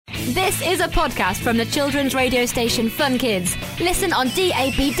This is a podcast from the children's radio station Fun Kids. Listen on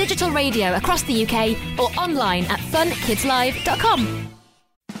DAB digital radio across the UK or online at funkidslive.com.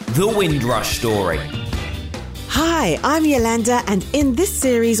 The Windrush Story. Hi, I'm Yolanda, and in this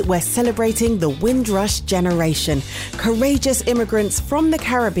series we're celebrating the Windrush generation, courageous immigrants from the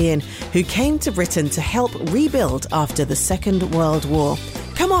Caribbean who came to Britain to help rebuild after the Second World War.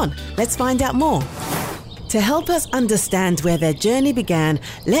 Come on, let's find out more. To help us understand where their journey began,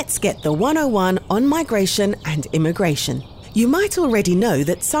 let's get the 101 on migration and immigration. You might already know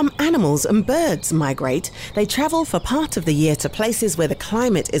that some animals and birds migrate. They travel for part of the year to places where the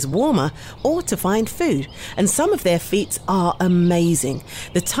climate is warmer or to find food. And some of their feats are amazing.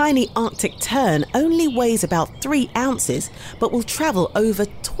 The tiny Arctic tern only weighs about 3 ounces, but will travel over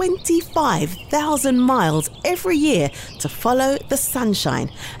 25,000 miles every year to follow the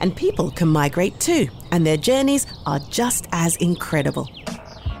sunshine. And people can migrate too, and their journeys are just as incredible.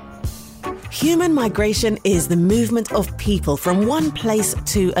 Human migration is the movement of people from one place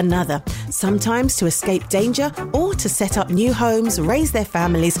to another, sometimes to escape danger or to set up new homes, raise their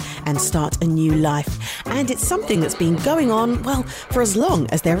families and start a new life. And it's something that's been going on, well, for as long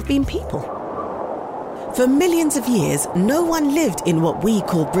as there have been people. For millions of years, no one lived in what we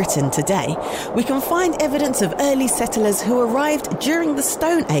call Britain today. We can find evidence of early settlers who arrived during the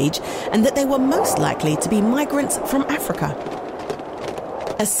Stone Age and that they were most likely to be migrants from Africa.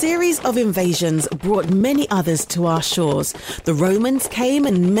 A series of invasions brought many others to our shores. The Romans came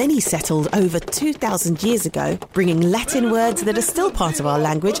and many settled over 2,000 years ago, bringing Latin words that are still part of our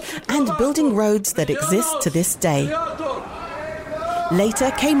language and building roads that exist to this day.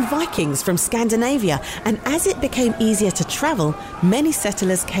 Later came Vikings from Scandinavia, and as it became easier to travel, many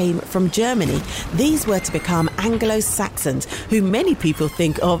settlers came from Germany. These were to become Anglo-Saxons, who many people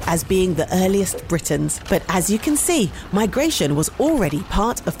think of as being the earliest Britons. But as you can see, migration was already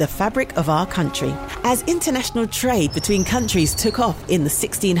part of the fabric of our country. As international trade between countries took off in the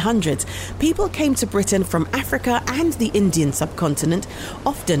 1600s, people came to Britain from Africa and the Indian subcontinent,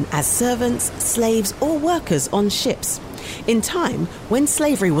 often as servants, slaves, or workers on ships. In time, when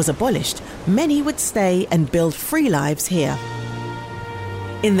slavery was abolished, many would stay and build free lives here.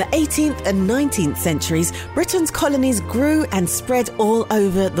 In the 18th and 19th centuries, Britain's colonies grew and spread all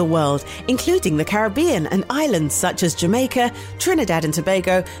over the world, including the Caribbean and islands such as Jamaica, Trinidad and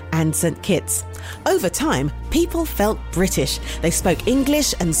Tobago, and St. Kitts. Over time, people felt British. They spoke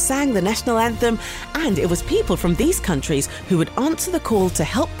English and sang the national anthem, and it was people from these countries who would answer the call to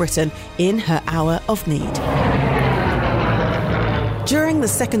help Britain in her hour of need. During the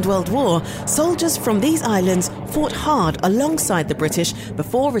Second World War, soldiers from these islands fought hard alongside the British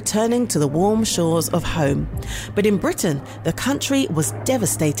before returning to the warm shores of home. But in Britain, the country was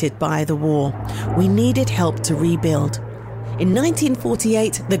devastated by the war. We needed help to rebuild. In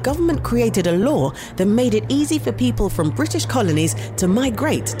 1948, the government created a law that made it easy for people from British colonies to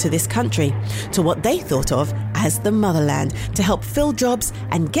migrate to this country, to what they thought of as the motherland, to help fill jobs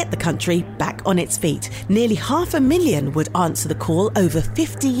and get the country back on its feet. Nearly 500,000 would answer the call over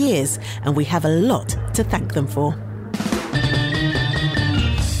 50 years, and we have a lot to thank them for.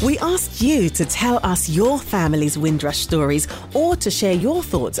 We asked you to tell us your family's Windrush stories or to share your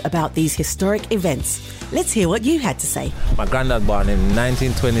thoughts about these historic events. Let's hear what you had to say. My granddad born in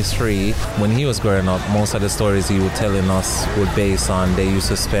 1923. When he was growing up, most of the stories he was telling us were based on they used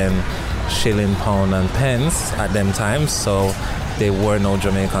to spend shilling, pound and pence at them times. So there were no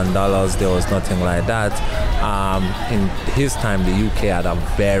Jamaican dollars. There was nothing like that. In his time, the UK had a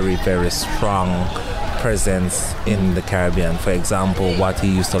very, very strong presence in the Caribbean. For example, what he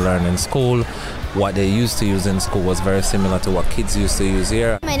used to learn in school, what they used to use in school was very similar to what kids used to use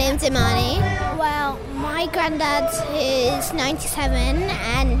here. My name's Imani. Well, my granddad is 97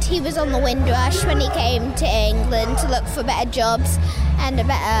 and he was on the Windrush when he came to England to look for better jobs and a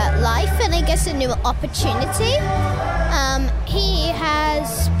better life and I guess a new opportunity. He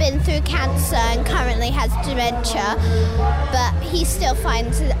has been through cancer and currently has dementia, but he still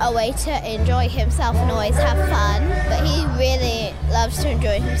finds a way to enjoy himself and always have fun. But he really loves to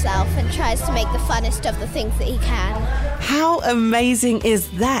enjoy himself and tries to make the funnest of the things that he can. How amazing is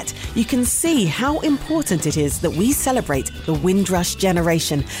that? You can see how important it is that we celebrate the Windrush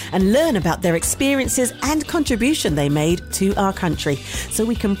generation and learn about their experiences and contribution they made to our country so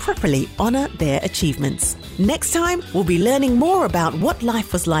we can properly honour their achievements. Next time, we'll be learning more about what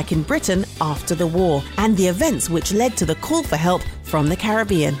life was like in Britain after the war and the events which led to the call for help from the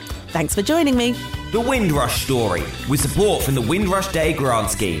Caribbean. Thanks for joining me. The Windrush Story, with support from the Windrush Day Grant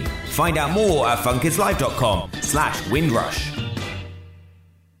Scheme. Find out more at funkidslive.com/Windrush.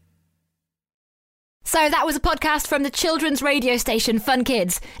 So that was a podcast from the children's radio station Fun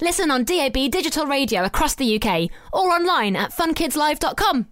Kids. Listen on DAB digital radio across the UK or online at funkidslive.com.